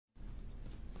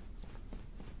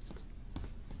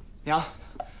娘，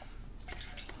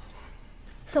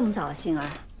这么早，星儿？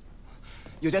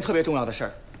有件特别重要的事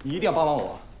儿，你一定要帮帮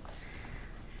我。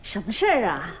什么事儿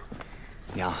啊？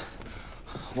娘，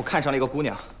我看上了一个姑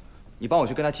娘，你帮我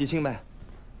去跟她提亲呗。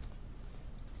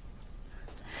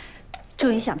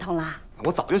终于想通了？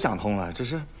我早就想通了，只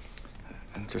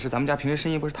是咱们家平时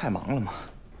生意不是太忙了吗？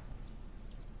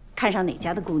看上哪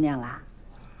家的姑娘了？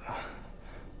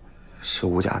是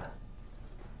吴家的。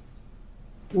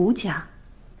吴家？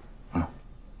嗯。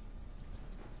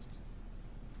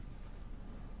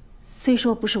虽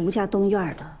说不是吴家东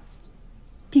院的，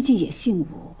毕竟也姓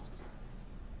吴。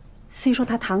虽说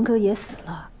他堂哥也死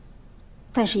了，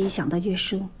但是一想到月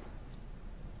生，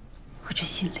我这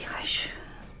心里还是……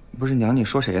不是娘，你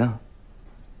说谁呢？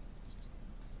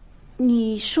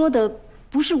你说的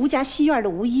不是吴家西院的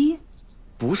吴一？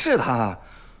不是他。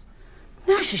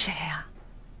那是谁呀？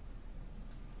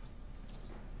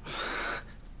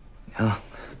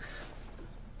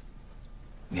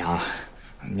娘，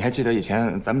你还记得以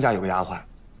前咱们家有个丫鬟，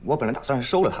我本来打算是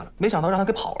收了她的，没想到让她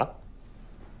给跑了。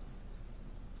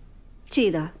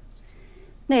记得，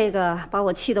那个把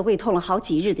我气得胃痛了好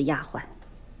几日的丫鬟。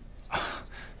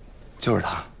就是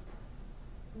她。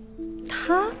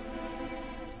她？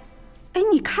哎，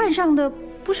你看上的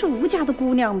不是吴家的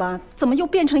姑娘吧？怎么又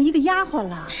变成一个丫鬟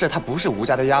了？是她不是吴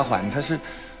家的丫鬟，她是。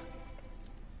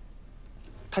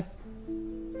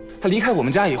她离开我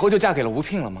们家以后就嫁给了吴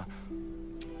聘了吗？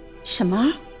什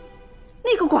么？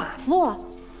那个寡妇？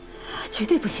绝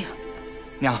对不行！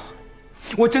娘，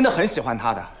我真的很喜欢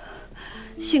她的。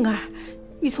杏儿，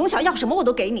你从小要什么我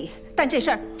都给你，但这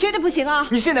事儿绝对不行啊！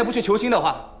你现在不去求亲的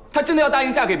话，她真的要答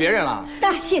应嫁给别人了。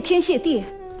那谢天谢地！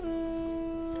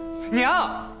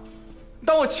娘，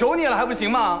当我求你了还不行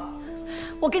吗？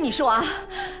我跟你说啊，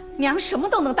娘什么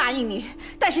都能答应你，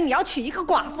但是你要娶一个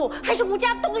寡妇，还是吴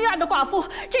家东院的寡妇，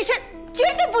这事儿绝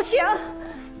对不行。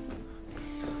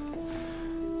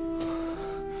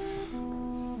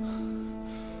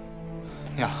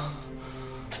娘，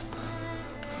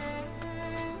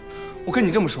我跟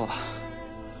你这么说吧，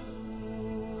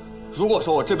如果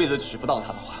说我这辈子娶不到她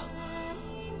的话，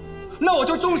那我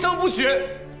就终生不娶。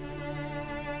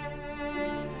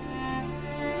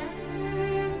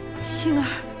杏儿，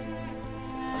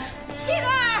杏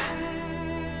儿，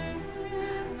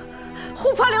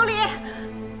琥珀琉璃，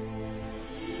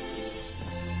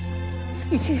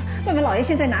你去问问老爷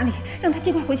现在哪里，让他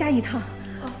尽快回家一趟。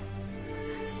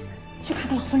去看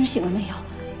看老夫人醒了没有。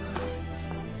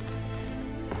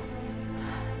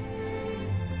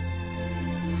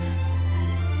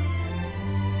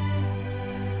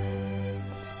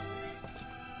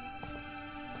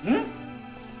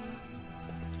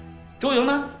周莹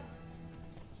呢？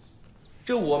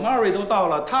这我们二位都到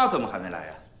了，他怎么还没来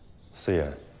呀？四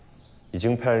爷，已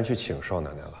经派人去请少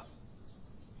奶奶了。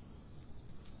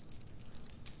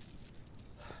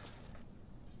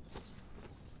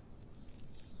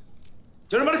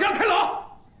叫人把他箱抬走。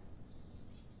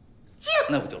犟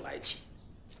那不就来气？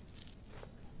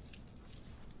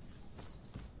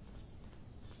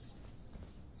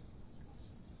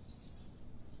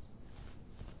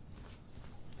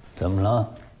怎么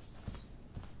了？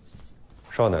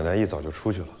少奶奶一早就出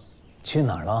去了。去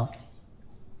哪儿了？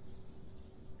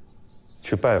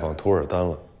去拜访图尔丹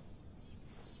了。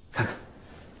看看，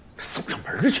送上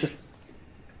门去了，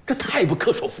这太不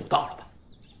恪守妇道了吧！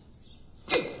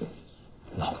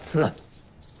老子！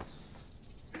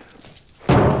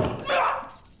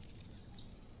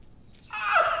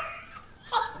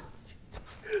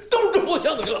都是我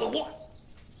想惹的祸。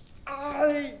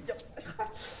哎呀！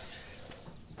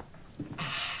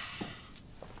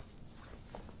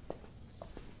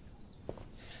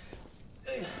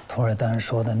图尔丹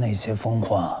说的那些疯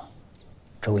话，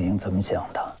周莹怎么想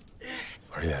的？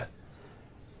二爷，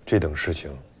这等事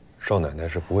情，少奶奶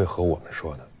是不会和我们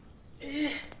说的。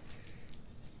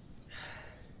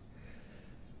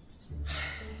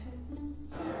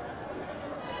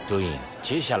周莹，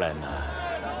接下来呢，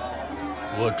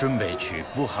我准备去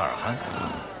布哈尔罕，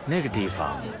那个地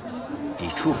方地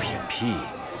处偏僻，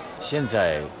现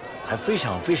在还非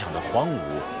常的荒芜。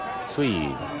所以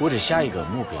我的下一个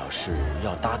目标是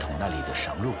要打通那里的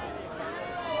商路。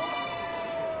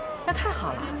那太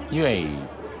好了，因为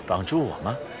帮助我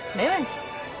吗？没问题。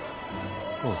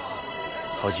哦，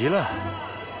好极了。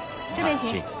这边请。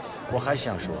请。我还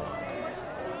想说，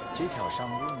这条商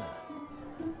路呢？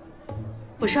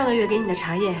我上个月给你的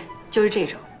茶叶就是这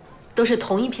种，都是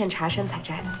同一片茶山采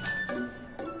摘的。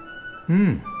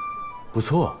嗯，不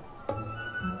错。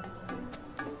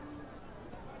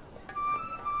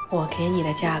我给你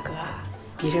的价格啊，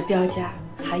比这标价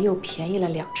还又便宜了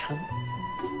2成。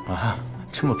啊，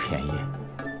这么便宜？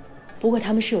不过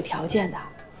他们是有条件的，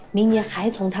明年还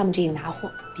从他们这里拿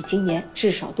货，比今年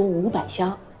至少多500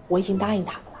箱，我已经答应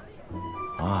他们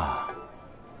了。啊，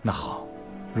那好，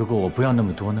如果我不要那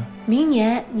么多呢？明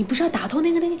年你不是要打通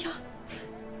那个叫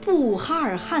布哈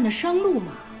尔汗的商路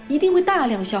吗？一定会大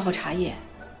量消耗茶叶，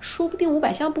说不定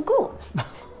500箱不够。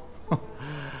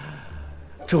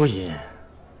周莹，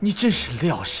你真是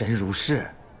料神如是。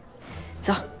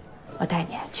走，我带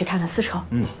你去看看丝绸。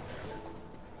嗯。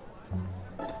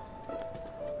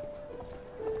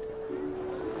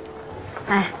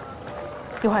哎，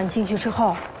一会儿你进去之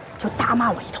后就大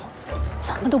骂我一通，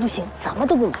怎么都不行，怎么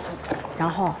都不满意，然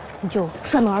后你就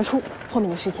摔门而出，后面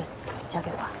的事情交给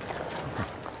我。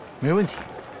没问题。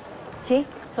请，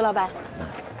苏老板。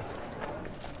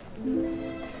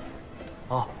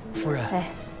哦，夫人。哎，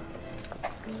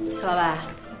苏老板，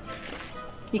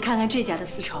你看看这家的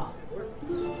丝绸，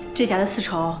这家的丝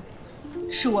绸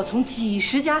是我从几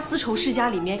十家丝绸世家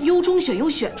里面优中选优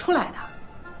选出来的。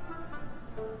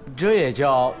这也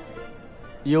叫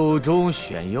优中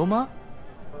选优吗？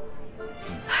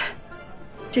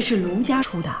这是卢家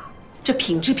出的，这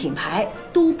品质品牌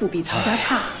都不比曹家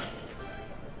差。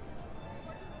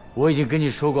我已经跟你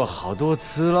说过好多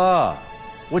次了，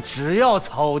我只要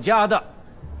曹家的，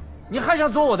你还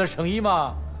想做我的生意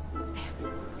吗？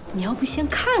你要不先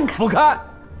看看？不看。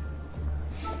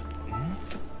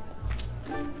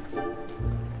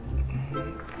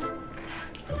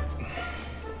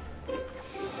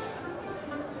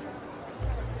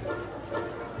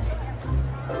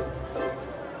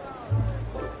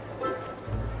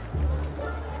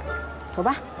走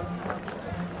吧。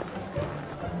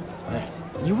哎，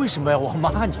你为什么要我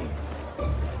骂你？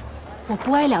我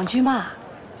不挨2句骂，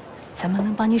怎么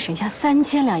能帮你省下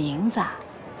3000两银子啊？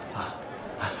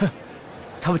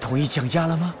他们同意降价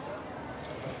了吗？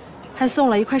还送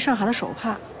了一块上好的手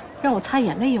帕，让我擦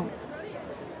眼泪用。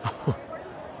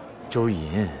周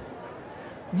莹，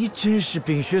你真是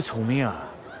冰雪聪明啊！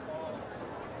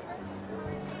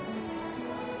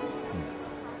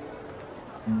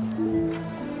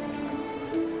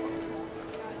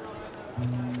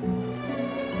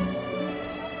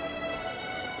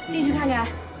进去看看。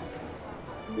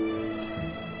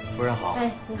夫人好。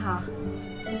哎，你好。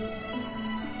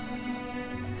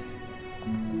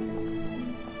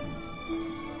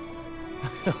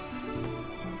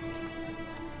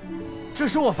这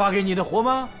是我发给你的货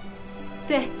吗？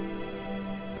对。呀，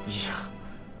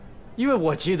因为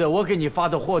我记得我给你发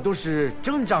的货都是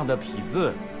正张的坯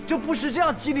子，这不是这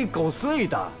样鸡零狗碎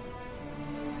的。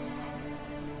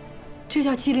这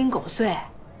叫鸡零狗碎？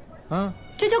嗯，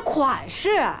这叫款式。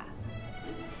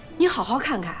你好好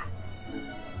看看，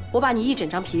我把你一整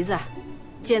张坯子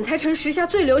剪裁成时下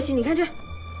最流行，你看这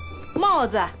帽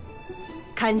子、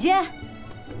坎肩、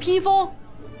披风，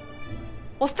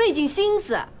我费尽心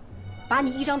思把你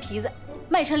一张坯子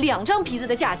卖成2张坯子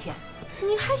的价钱，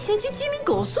你还嫌弃鸡零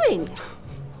狗碎你？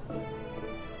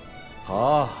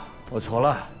好，我错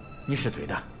了，你是对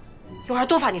的。一会儿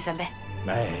多罚你3倍。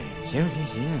哎，行行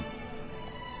行。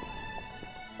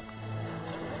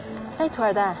哎，土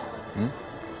二蛋，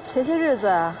前些日子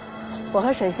我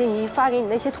和沈心怡发给你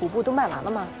那些土布都卖完了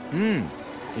吗？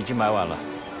已经卖完了，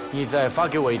你再发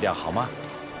给我一点好吗？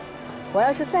我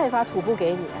要是再发土布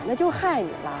给你，那就是害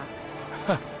你了。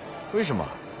哼，为什么？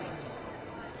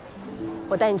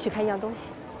我带你去看一样东西。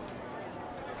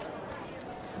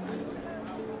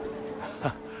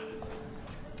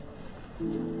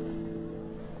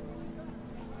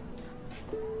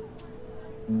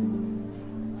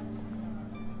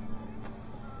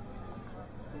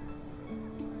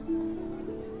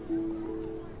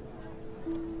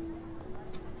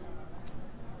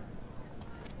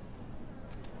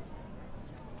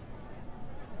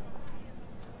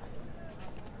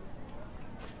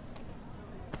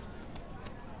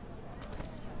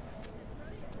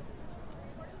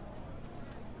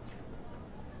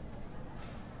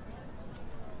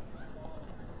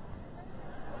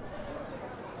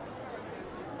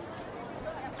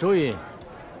周颖，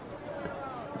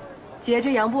姐，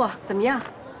这洋布怎么样？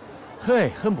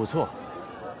嘿，很不错。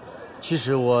其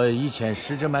实我以前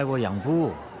试着买过洋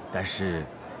布，但是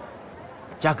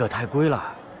价格太贵了。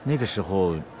那个时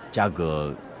候价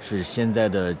格是现在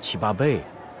的7、8倍，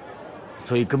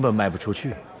所以根本卖不出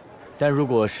去。但如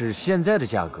果是现在的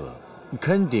价格，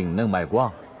肯定能卖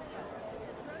光。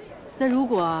那如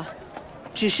果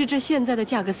只是这现在的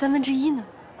价格1/3呢？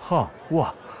哈，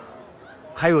哇，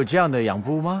还有这样的洋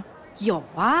布吗？有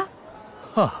啊。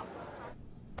哈。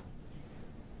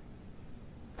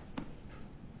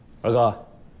二哥，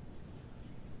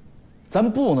咱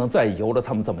们不能再由着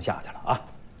他们这么下去了啊！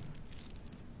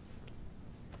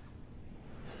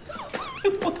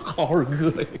我的好二哥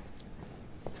呀！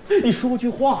你说句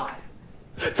话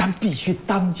呀，咱必须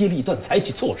当机立断采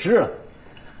取措施了。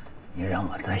你让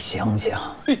我再想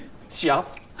想。想，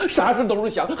啥事都是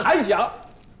想，还想。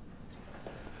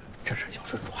这事要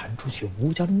是传出去，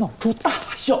吴家闹出大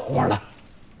笑话了。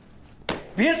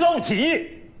别着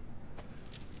急，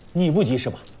你不急是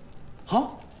吧？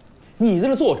好，你在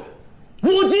这坐着，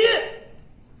我急。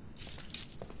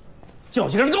叫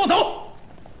几个人跟我走。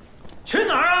去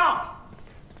哪儿啊？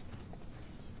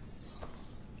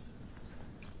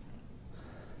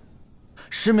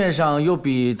市面上有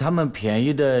比他们便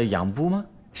宜的养布吗？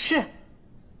是，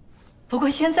不过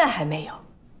现在还没有。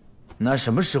那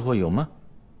什么时候有吗？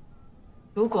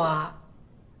如果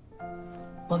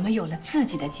我们有了自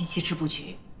己的机器织布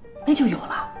局，那就有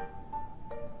了。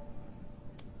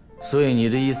所以你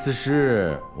的意思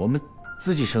是我们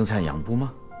自己生产养布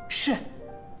吗？是。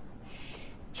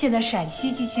现在陕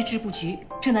西机器织布局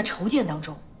正在筹建当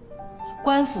中，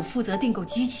官府负责订购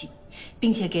机器，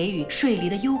并且给予税吏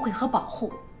的优惠和保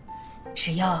护。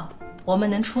只要我们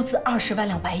能出资20万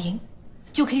两白银，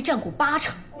就可以占股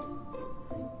80%。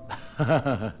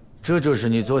这就是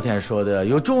你昨天说的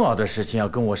有重要的事情要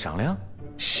跟我商量？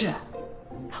是，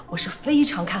我是非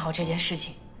常看好这件事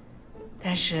情，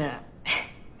但是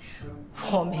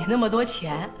我没那么多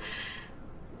钱。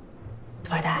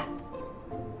土二蛋，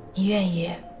你愿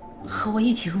意和我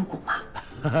一起入股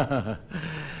吗？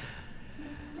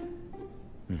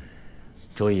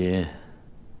周银，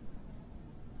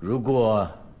如果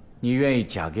你愿意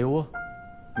嫁给我，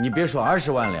你别说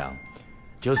20万两，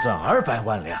就算200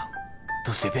万两，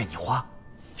都随便你花。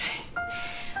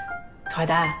土二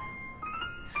蛋，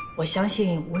我相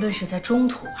信无论是在中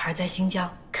土还是在新疆，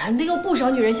肯定有不少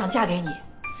女人想嫁给你，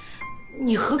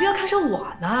你何必要看上我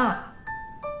呢？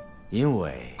因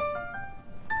为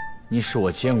你是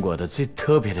我见过的最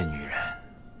特别的女人。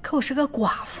可我是个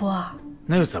寡妇啊。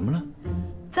那又怎么了？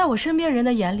在我身边人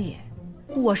的眼里，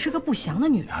我是个不祥的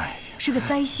女人，是个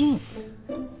灾星。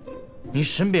你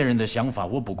身边人的想法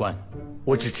我不管，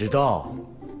我只知道，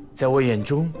在我眼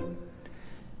中，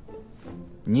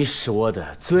你是我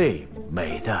的最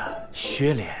美的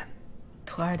雪脸。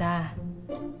土二蛋，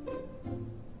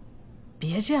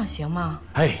别这样行吗？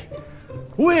哎，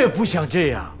我也不想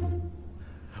这样。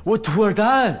我土二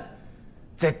蛋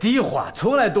在迪化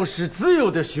从来都是自由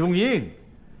的雄鹰，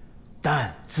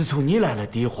但自从你来了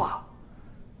迪化，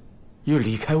又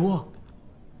离开我，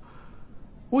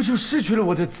我就失去了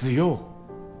我的自由。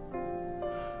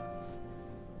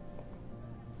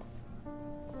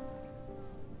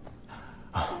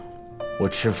我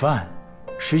吃饭、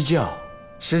睡觉，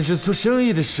甚至做生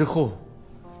意的时候，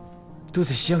都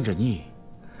在想着你。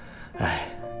哎，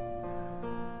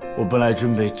我本来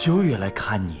准备9月来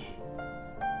看你，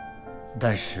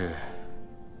但是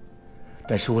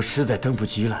我实在等不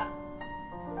及了，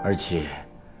而且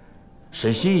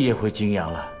沈心也会惊讶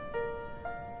了。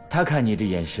他看你的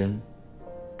眼神，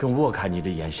跟我看你的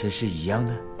眼神是一样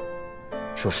的。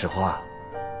说实话，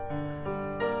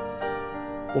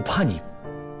我怕你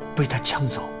被他抢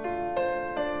走。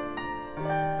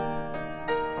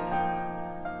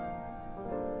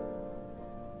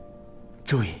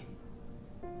周颖，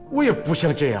我也不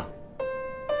想这样，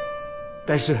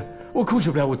但是我控制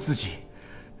不了我自己，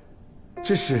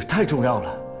这事太重要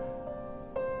了。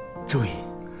周颖，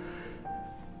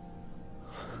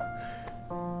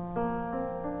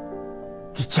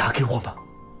你嫁给我吧。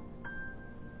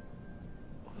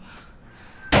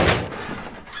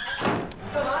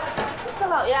四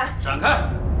老爷，闪开！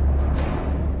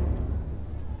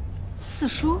四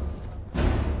叔，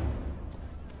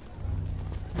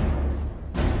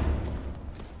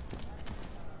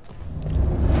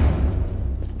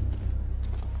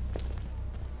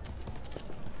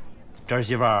侄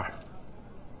媳妇儿，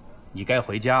你该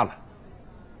回家了。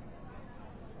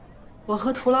我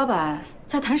和涂老板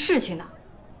在谈事情呢。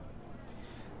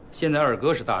现在二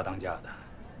哥是大当家的，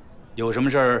有什么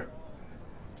事儿，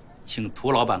请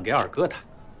涂老板给二哥谈。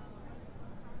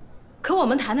可我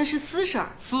们谈的是私事儿，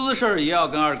私事儿也要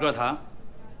跟二哥谈。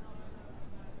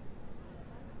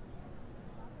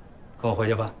跟我回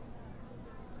去吧。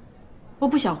我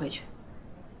不想回去。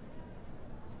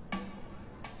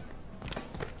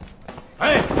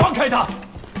哎，放开他！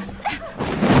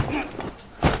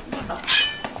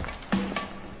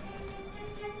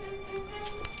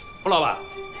胡老板，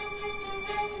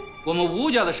我们吴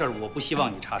家的事儿，我不希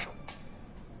望你插手。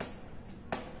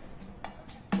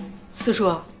四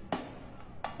叔，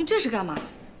你这是干嘛？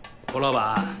胡老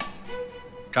板，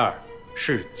这儿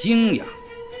是泾阳，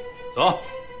走。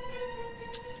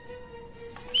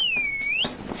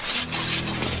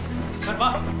干什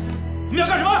么？你们要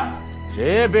干什么？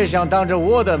谁也别想当着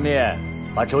我的面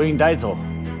把周英带走。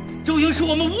周英是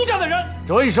我们吴家的人，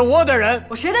周英是我的人，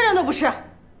我谁的人都不是。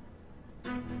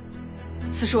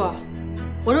四叔，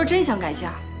我若真想改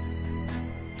嫁，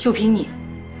就凭你，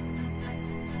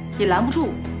也拦不住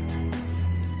我。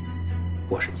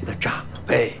我是你的长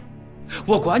辈，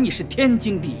我管你是天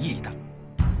经地义的。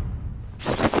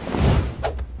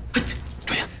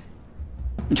周英，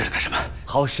你这是干什么？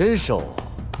好身手，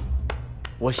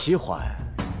我喜欢。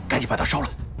赶紧把它烧了，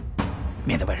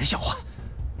免得外人笑话。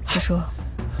四叔，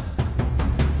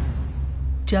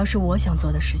只要是我想做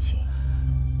的事情，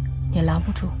也拦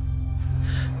不住。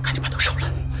赶紧把它烧了。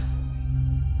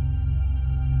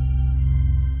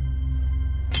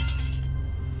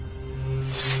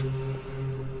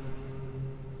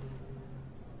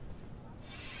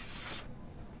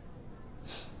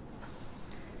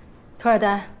图尔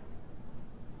丹，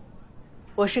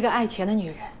我是个爱钱的女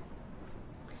人。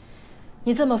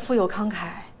你这么富有慷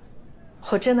慨，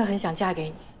我真的很想嫁给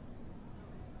你。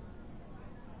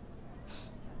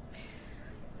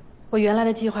我原来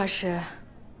的计划是，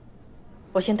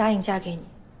我先答应嫁给你，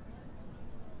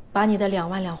把你的2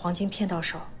万两黄金骗到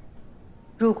手，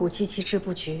入股机器织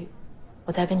布局，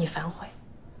我再跟你反悔。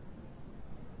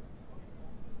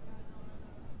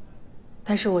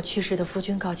但是我去世的夫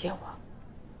君告诫我，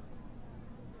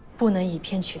不能以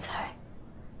骗取财，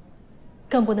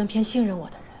更不能骗信任我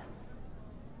的人。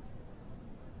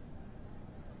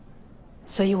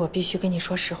所以我必须跟你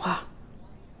说实话，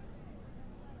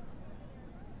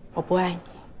我不爱你。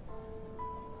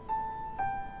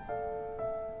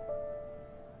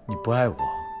你不爱我，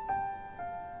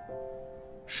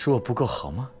是我不够好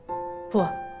吗？不，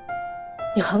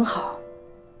你很好，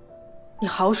你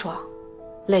豪爽、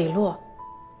磊落。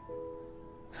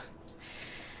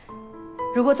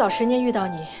如果早10年遇到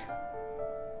你，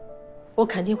我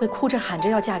肯定会哭着喊着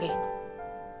要嫁给你。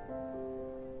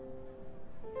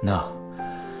那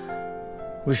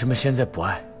为什么现在不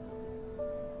爱？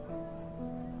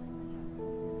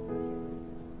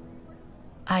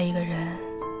爱一个人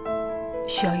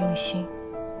需要用心，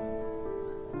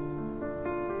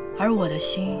而我的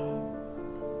心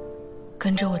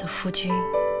跟着我的夫君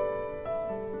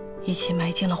一起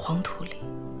埋进了黄土里。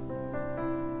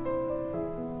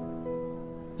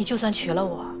你就算娶了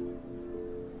我，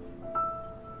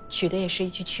娶的也是一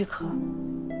具躯壳，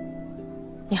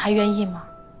你还愿意吗？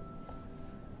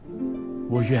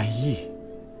我愿意。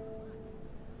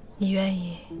你愿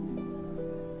意，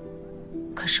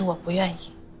可是我不愿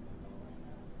意。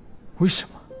为什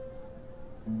么？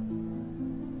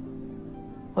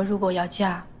我如果要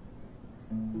嫁，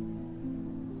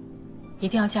一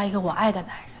定要嫁一个我爱的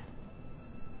男人。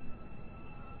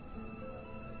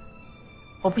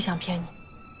我不想骗你，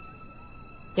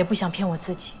也不想骗我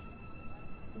自己。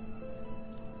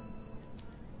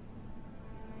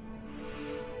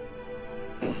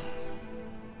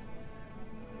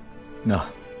那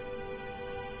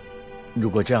如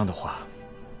果这样的话，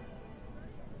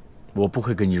我不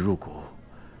会跟你入股，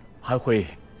还会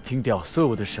停掉所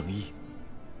有的生意。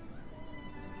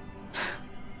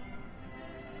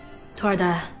图尔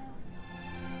丹，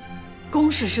公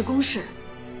事是公事，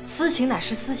私情乃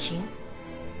是私情，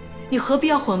你何必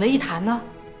要混为一谈呢？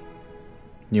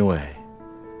因为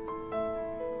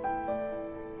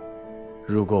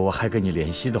如果我还跟你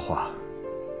联系的话，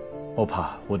我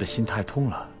怕我的心太痛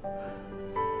了，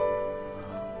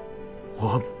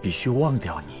我必须忘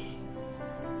掉你。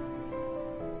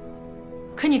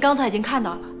可你刚才已经看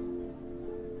到了，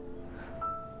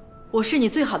我是你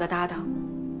最好的搭档。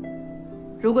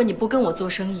如果你不跟我做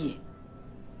生意，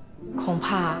恐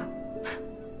怕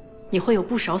你会有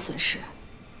不少损失。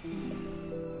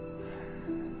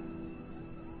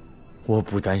我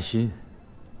不担心，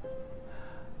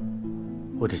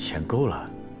我的钱够了，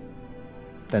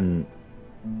但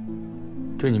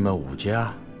对你们吴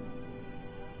家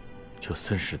就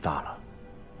损失大了。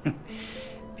哼，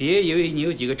别以为你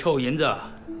有几个臭银子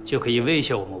就可以威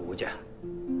胁我们吴家。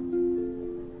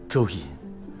周莹，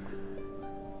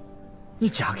你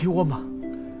嫁给我吗？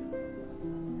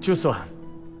就算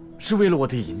是为了我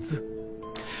的银子。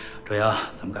周阳，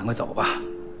咱们赶快走吧，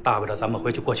大不了咱们回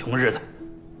去过穷日子。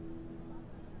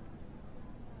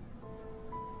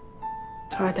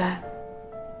图尔丹，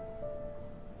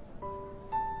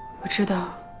我知道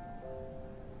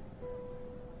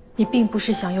你并不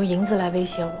是想用银子来威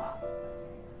胁我，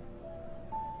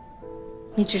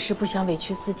你只是不想委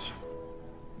屈自己。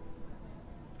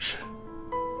是，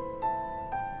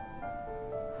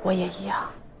我也一样。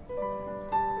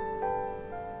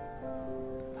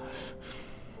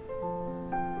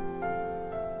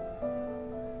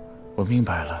我明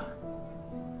白了。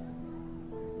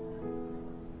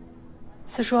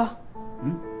四叔，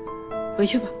回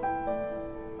去吧。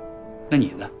那你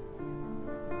呢？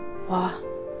我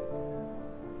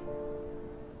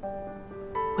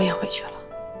也回去了。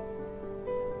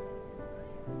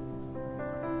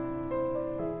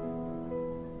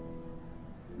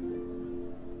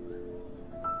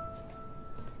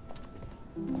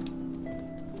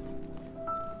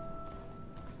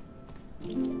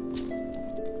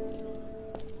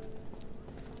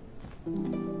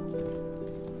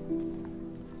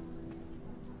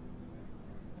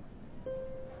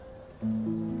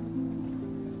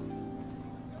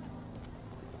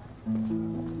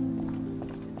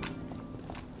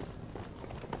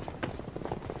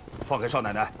放开少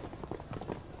奶奶！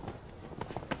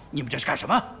你们这是干什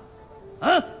么？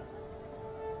啊！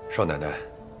少奶奶，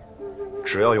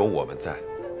只要有我们在，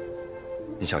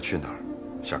你想去哪儿，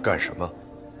想干什么，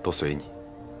都随你。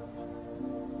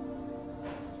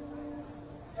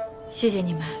谢谢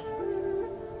你们，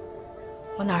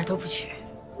我哪儿都不去。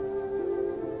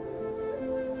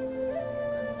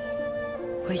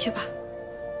回去吧。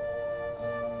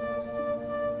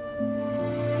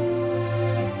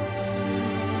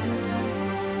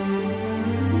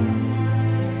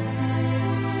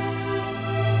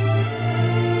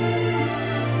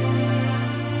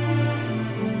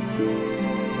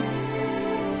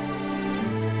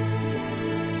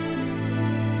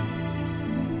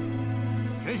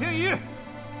田心怡，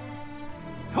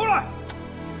出来！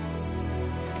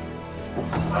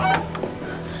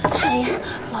少爷，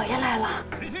老爷来了。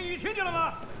田心怡，听见了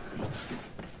吗？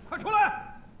快出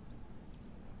来！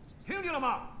听见了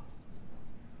吗？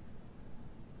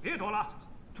别躲了，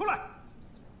出来！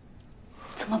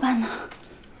怎么办呢？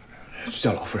去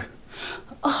叫老夫人。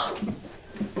哦。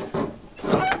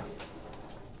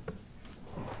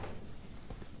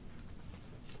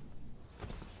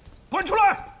滚出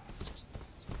来！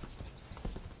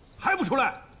还不出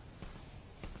来？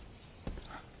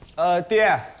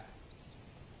爹，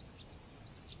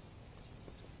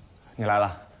你来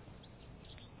了。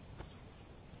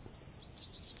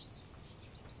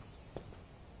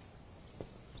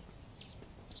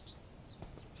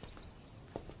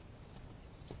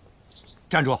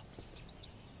站住！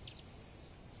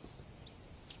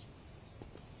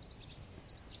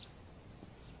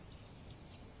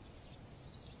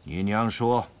你娘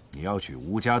说你要娶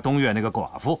吴家东院那个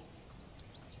寡妇。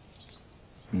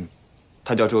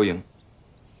她叫周莹。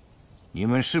你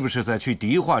们是不是在去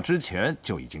迪化之前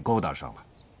就已经勾搭上了？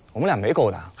我们俩没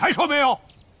勾搭。还说没有？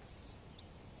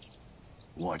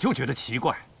我就觉得奇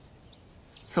怪，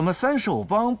怎么三手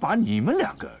帮把你们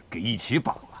两个给一起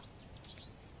绑了？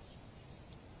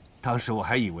当时我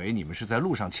还以为你们是在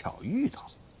路上巧遇到，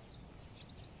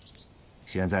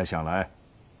现在想来，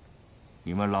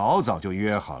你们老早就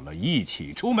约好了一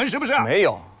起出门，是不是？没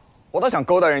有，我倒想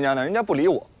勾搭人家呢，人家不理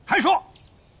我。还说！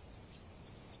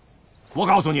我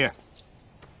告诉你，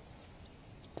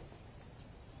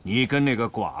你跟那个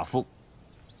寡妇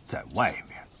在外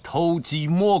面偷鸡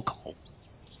摸狗，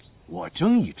我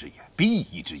睁一只眼闭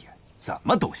一只眼，怎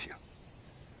么都行。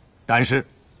但是，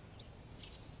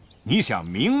你想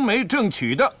明媒正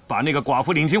娶的把那个寡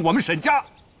妇领进我们沈家，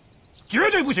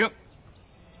绝对不行。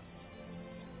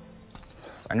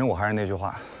反正我还是那句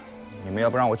话，你们要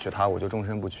不让我娶她，我就终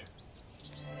身不娶。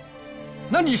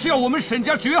那你是要我们沈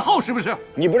家绝后是不是？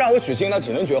你不让我娶亲，那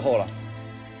只能绝后了。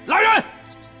来人，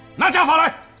拿家法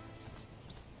来！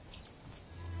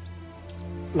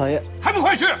老爷，还不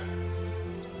快去！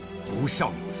不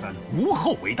孝有三，无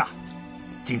后为大。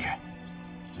今天，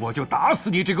我就打死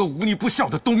你这个无你不孝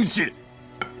的东西！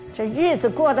这日子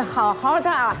过得好好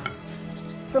的，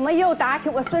怎么又打起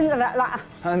我孙子来了？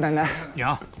奶奶，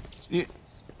娘，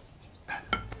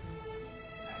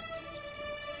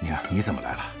娘，你怎么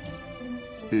来了？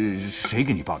谁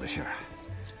给你报的信啊？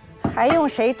还用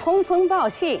谁通风报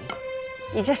信？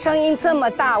你这声音这么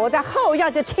大，我在后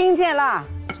院就听见了。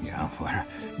娘，不是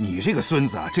你这个孙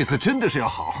子啊，这次真的是要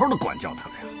好好的管教他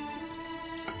了呀。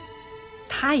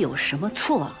他有什么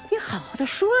错？你好好的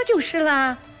说就是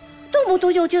了，动不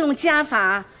动就用家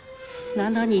法。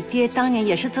难道你爹当年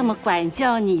也是这么管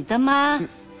教你的吗？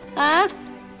啊？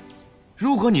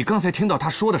如果你刚才听到他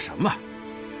说的什么，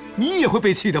你也会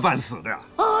被气得半死的呀。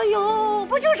哎呦，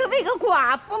不就是为个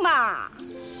寡妇吗？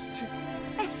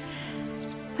哎，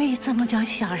为这么点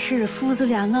小事，父子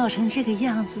俩闹成这个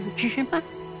样子，值吗？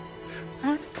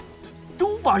啊？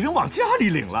都把人往家里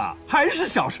领了，还是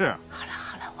小事。好了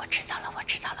好了，我知道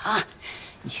了啊！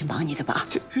你去忙你的吧，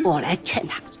我来劝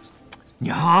他。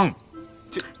娘，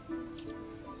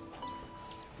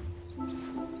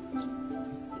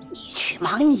你去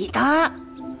忙你的。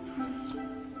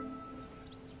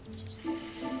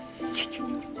去。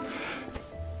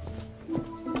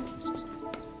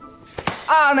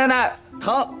啊，奶奶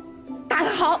疼，打得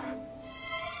好。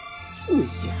你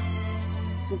呀，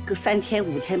我隔3天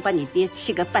5天把你爹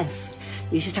气个半死，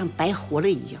你就像白活了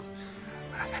一样。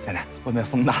奶奶，外面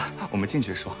风大，我们进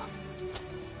去说。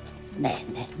奶，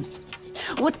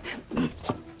我。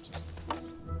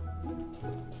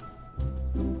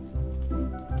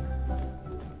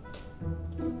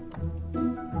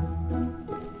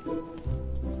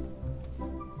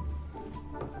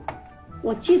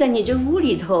我记得你这屋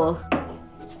里头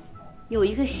有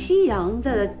一个西洋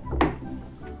的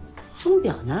钟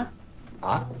表呢。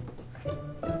啊？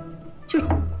就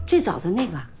最早的那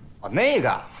个。哦，那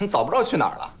个早不知道去哪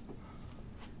儿了。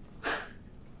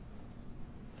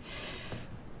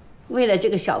为了这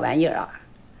个小玩意儿啊，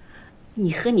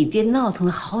你和你爹闹腾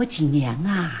了好几年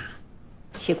啊，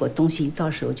结果东西一到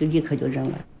手就立刻就扔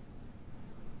了。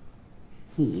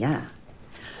你呀，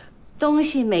东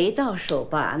西没到手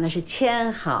吧，那是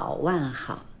千好万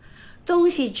好；东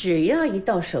西只要一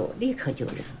到手，立刻就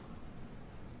扔。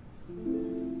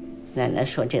奶奶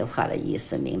说这话的意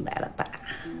思明白了吧？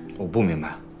我不明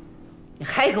白。你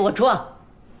还给我装！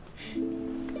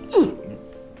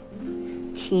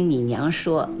听你娘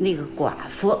说，那个寡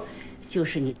妇就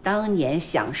是你当年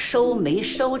想收没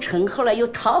收成，后来又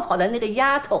逃跑的那个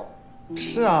丫头。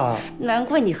是啊。难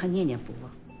怪你还念念不忘。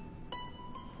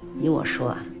依我说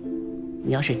啊，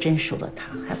你要是真收了她，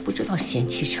还不知道嫌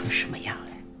弃成什么样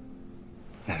嘞。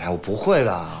奶奶，我不会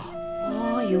的。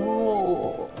哦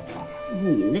呦，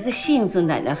你那个性子，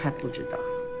奶奶还不知道。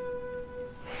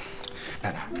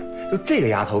奶奶，就这个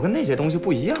丫头跟那些东西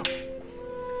不一样。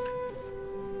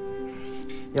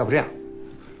要不这样，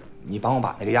你帮我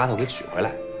把那个丫头给娶回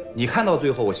来，你看到最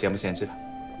后我嫌不嫌弃她？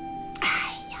哎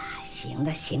呀，行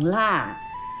了行了，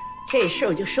这事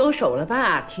我就收手了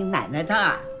吧，听奶奶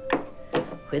的。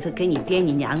回头给你爹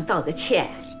你娘道个歉，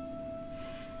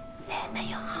奶奶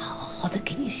要好好的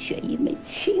给你选一门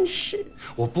亲事。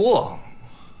我不，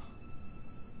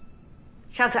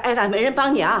下次挨打没人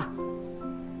帮你啊！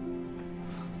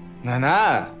奶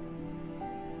奶，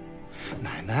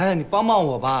奶奶，你帮帮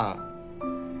我吧。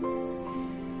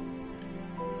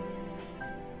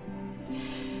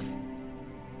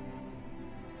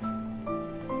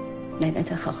奶奶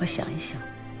再好好想一想。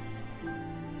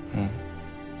嗯。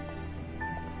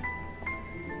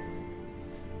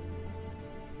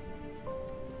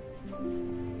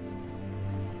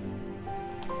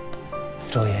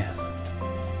周英，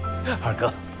二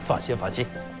哥，放心放心，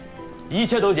一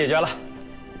切都解决了。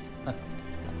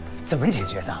怎么解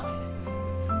决的？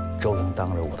周英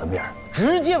当着我的面，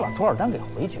直接把托尔丹给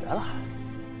回绝了。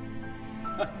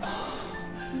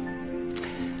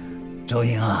周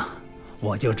英啊，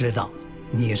我就知道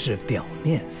你是表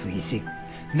面随性，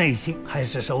内心还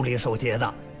是手里手节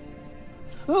的。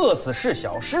饿死是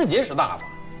小，失节是大嘛。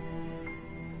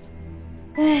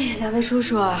哎，两位叔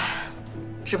叔啊，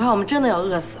只怕我们真的要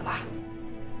饿死了。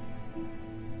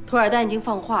托尔丹已经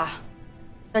放话，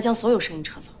要将所有生意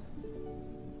撤走。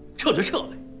撤就撤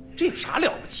呗，这有啥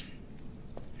了不起？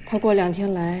他过2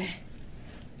天来，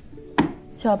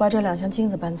就要把这2箱金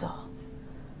子搬走，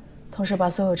同时把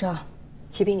所有账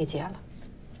一并给结了。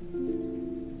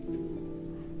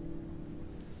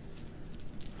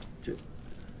这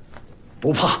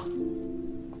不怕，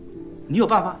你有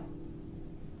办法。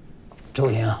周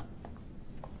英啊，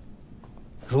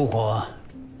如果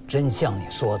真像你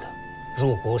说的，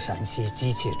入股陕西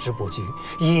机器织布局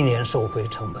，1年收回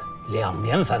成本，2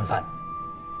年翻番，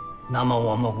那么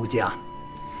我们吴家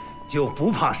就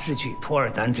不怕失去托尔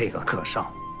丹这个客商。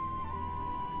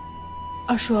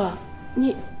二叔，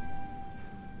你……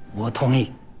我同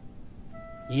意，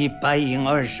以白银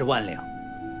20万两，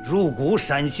入股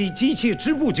陕西机器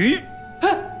织布局。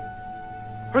哎，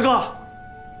二哥，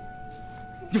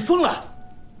你疯了！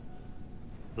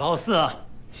老四，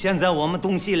现在我们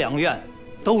东西2院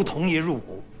都同意入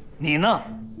股，你呢？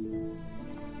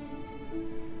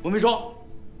我没说，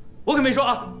我可没说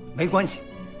啊。没关系，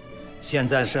现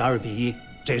在是2比1，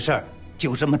这事儿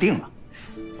就这么定了。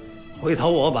回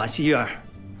头我把戏院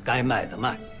该卖的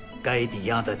卖，该抵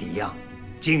押的抵押，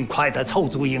尽快的凑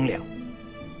足银两。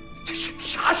这是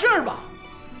啥事儿吧？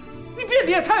你变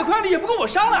得也太快了，也不跟我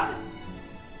商量。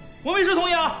我没说同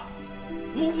意啊，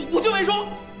我就没说，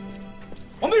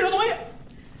我没说同意，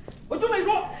我就没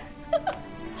说。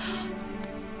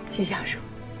谢谢二叔，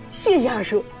谢谢二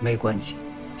叔。没关系，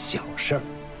小事儿。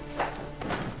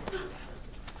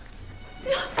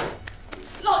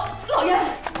老爷，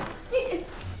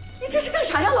你这是干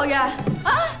啥呀，老爷？啊？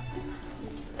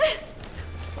哎，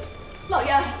老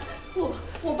爷，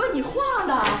我问你话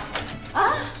呢，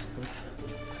啊？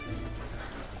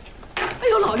哎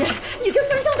呦，老爷，你这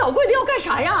翻箱倒柜的要干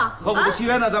啥呀？合不合契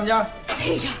约呢？咱们家哎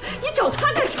呀，你找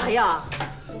他干啥呀？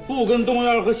不跟东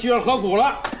院和西院合股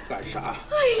了，干啥？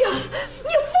哎呀，你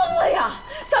疯了呀！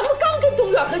咱们刚跟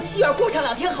东院和西院过上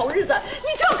2天好日子，你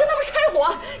就要跟他们拆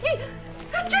伙，你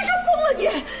真是疯了你！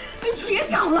你别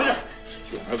长了！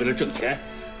就还为了挣钱，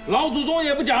老祖宗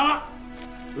也不讲了，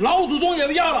老祖宗也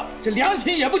不要了，这良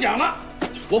心也不讲了，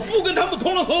我不跟他们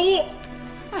同流合污。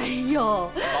哎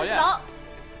呦，老爷，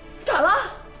咋了？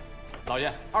老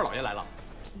爷，二老爷来了。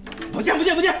不见！哎，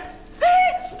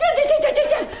见！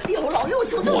哎呦，老爷，我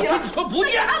求你了！我跟你说不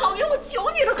见！哎呀，老爷，我求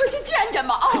你了，快去见见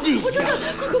吧啊！我这，快，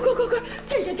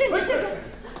见！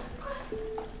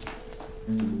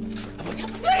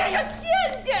哎呀，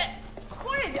见，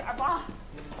快点吧！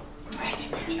哎，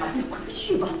你快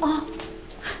去吧啊！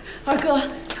二哥，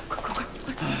快！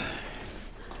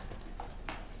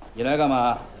你来干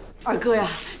嘛？二哥呀，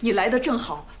你来的正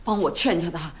好，帮我劝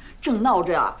劝他，正闹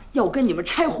着呀要跟你们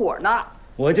拆伙呢。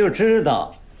我就知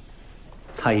道，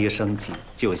他一生气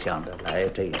就想着来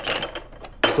这一招，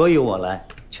所以我来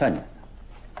劝劝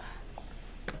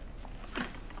他。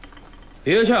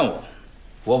别劝我，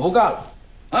我不干了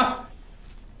啊！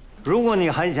如果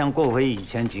你还想过回以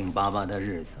前紧巴巴的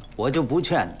日子，我就不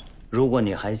劝你；如果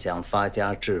你还想发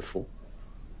家致富，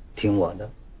听我的，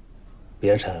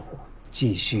别拆伙，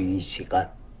继续一起干。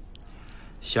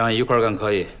想一块干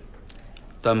可以，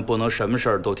但不能什么事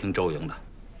儿都听周莹的，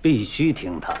必须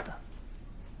听他的。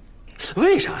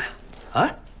为啥呀？啊，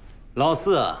老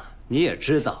四啊，你也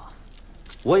知道，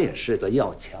我也是个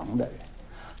要强的人，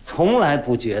从来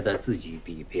不觉得自己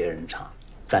比别人差。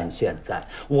但现在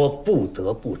我不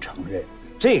得不承认，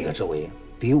这个周莹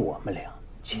比我们俩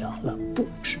强了不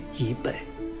止1倍。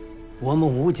我们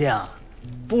吴家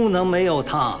不能没有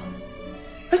他。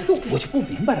哎，我就不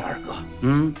明白了，二哥，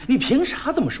你凭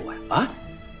啥这么说呀？啊，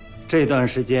这段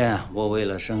时间我为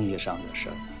了生意上的事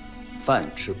儿，饭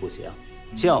吃不香，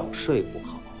觉睡不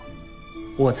好，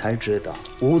我才知道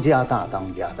吴家大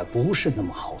当家的不是那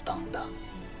么好当的。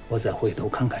我再回头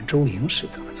看看周莹是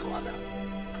怎么做的，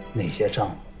那些账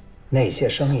目，那些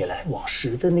生意来往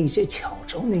使的那些巧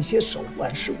招，那些手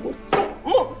腕，是我做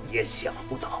梦也想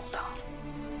不到的。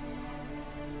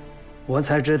我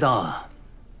才知道啊，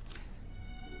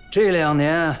这2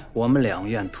年我们2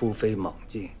院突飞猛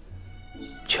进，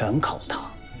全靠他。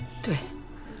对，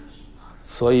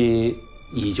所以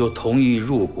你就同意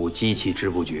入股机器织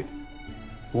布局？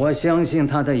我相信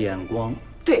他的眼光。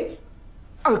对，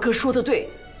二哥说的对。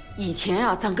以前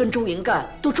啊，咱跟周莹干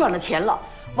都赚了钱了，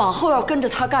往后要跟着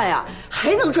他干呀，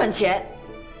还能赚钱。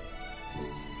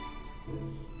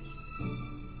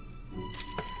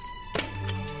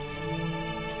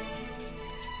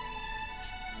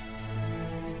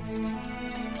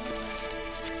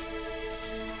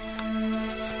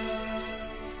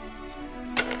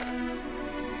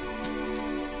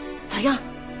咋样？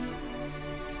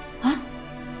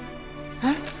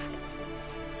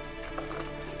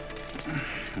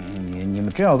你们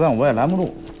真要干，我也拦不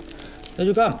住，那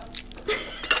就干吧。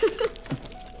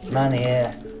那你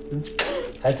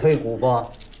还退股不？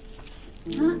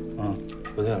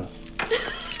不退了。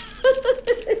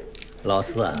老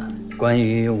四啊，关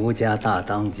于吴家大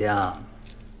当家，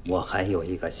我还有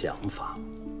一个想法。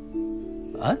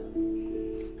啊？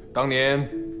当年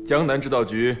江南制造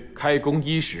局开工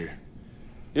伊始，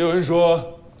也有人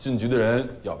说进局的人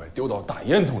要被丢到大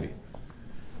烟囱里，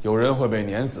有人会被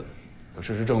碾死。可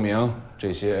事实证明，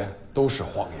这些都是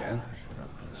谎言。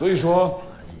所以说，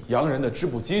洋人的织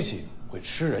布机器会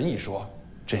吃人一说，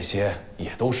这些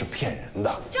也都是骗人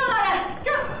的。赵大人，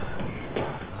这……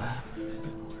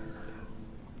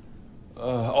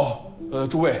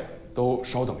诸位都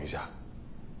稍等一下。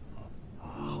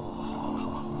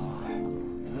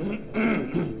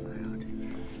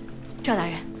赵大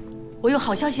人，我有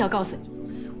好消息要告诉你。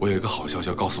我有一个好消息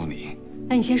要告诉你。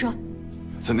那你先说。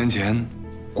 3年前，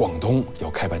广东要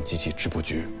开办机器织布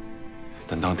局，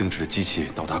但当定制的机器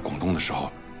到达广东的时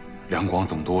候，两广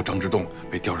总督张之洞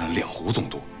被调任两湖总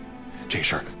督，这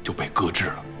事儿就被搁置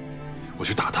了。我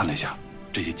去打探了一下，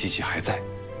这些机器还在，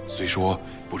虽说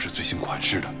不是最新款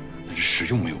式的，但是使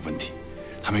用没有问题。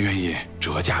他们愿意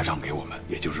折价让给我们，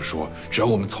也就是说，只要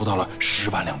我们凑到了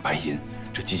10万两白银，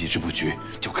这机器织布局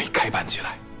就可以开办起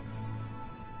来。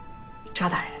查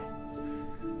大人。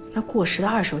 那过时的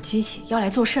2手机器要来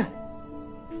做事，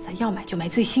咱要买就买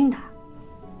最新的。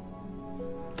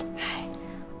哎，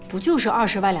不就是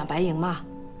20万两白银吗？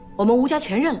我们吴家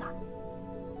全认了。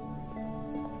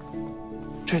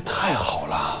这太好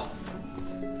了，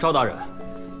赵大人，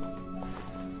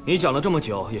你讲了这么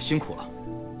久也辛苦了，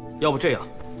要不这样，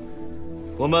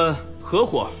我们合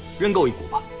伙认购一股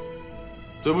吧。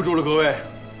对不住了各位，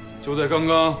就在刚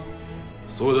刚，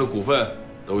所有的股份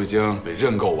都已经被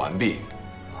认购完毕。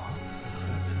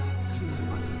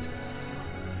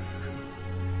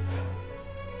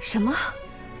什么？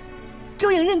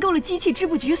周莹认购了机器织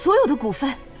布局所有的股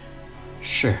份？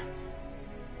是。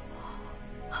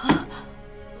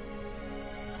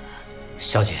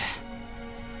小姐，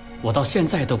我到现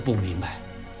在都不明白，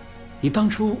你当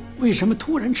初为什么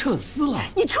突然撤资了？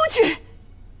你出去！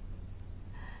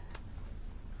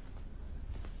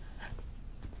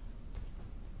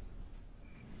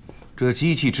这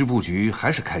机器织布局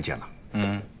还是开建了。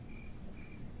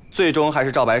最终还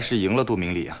是赵白石赢了杜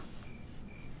明礼啊。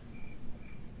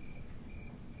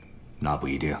那不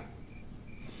一定，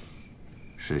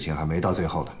事情还没到最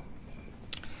后呢。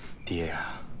爹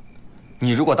呀，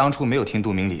你如果当初没有听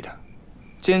杜明礼的，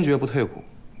坚决不退股，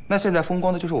那现在风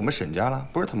光的就是我们沈家了，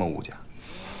不是他们吴家。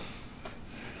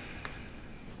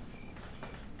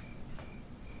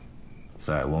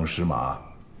塞翁失马，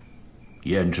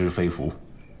焉知非福。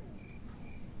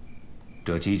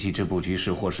这机器织布局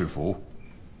是祸是福，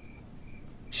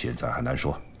现在还难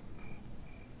说。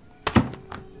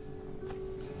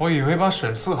我以为把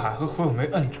沈四海和胡有梅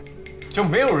摁住，就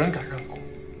没有人敢认股。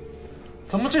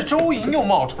怎么这周莹又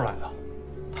冒出来了？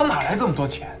他哪来这么多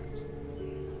钱？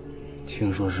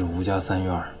听说是吴家三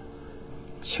院，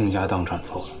倾家荡产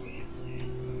走了。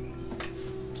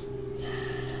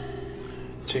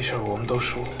这事儿我们都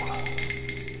疏忽了。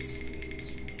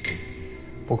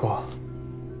不过，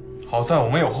好在我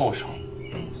们有后手。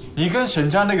你跟沈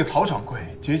家那个陶掌柜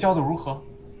结交的如何？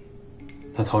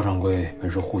那陶掌柜本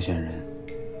是户县人，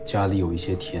家里有一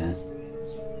些田，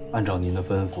按照您的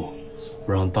吩咐，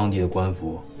我让当地的官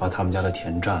府把他们家的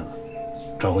田占了，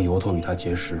找个由头与他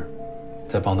结识，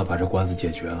再帮他把这官司解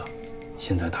决了。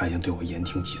现在他已经对我言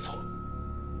听计从。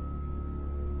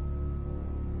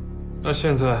那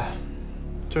现在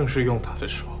正是用他的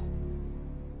时候。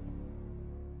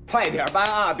快点搬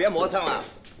啊，别磨蹭了。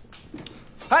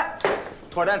哎，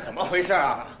托蛋怎么回事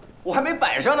啊？我还没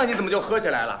摆上呢，你怎么就喝起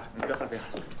来了？你别喝了，别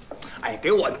喝了。哎，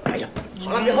给我！哎呀，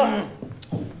好了，别喝了。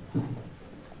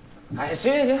哎，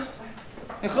行行行，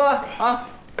你喝吧啊，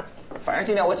反正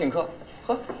今天我请客，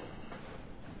喝。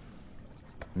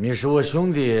你是我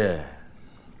兄弟，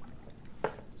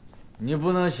你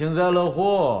不能幸灾乐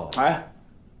祸。哎，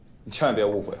你千万别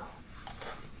误会啊，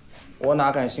我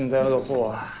哪敢幸灾乐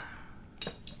祸啊？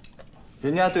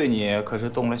人家对你可是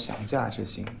动了想嫁之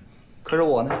心，可是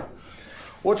我呢，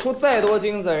我出再多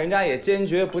金子，人家也坚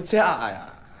决不嫁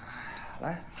呀。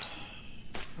来，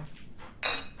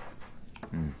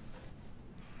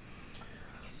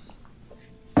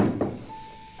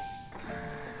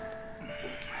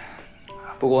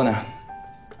不过呢，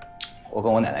我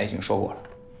跟我奶奶已经说过了，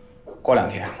过2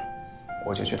天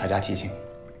我就去她家提亲。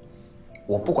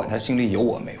我不管她心里有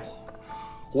我没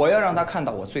我，我要让她看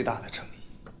到我最大的诚意。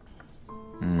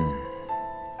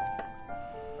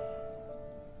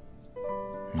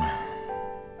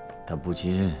他不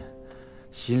仅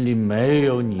心里没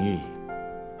有你，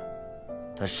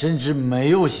他甚至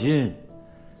没有心。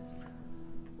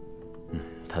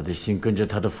他的心跟着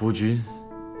他的夫君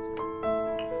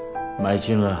埋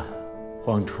进了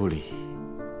黄土里。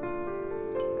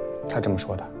他这么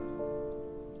说的。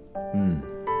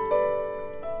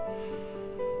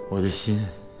我的心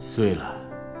碎了，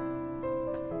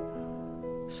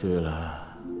碎了。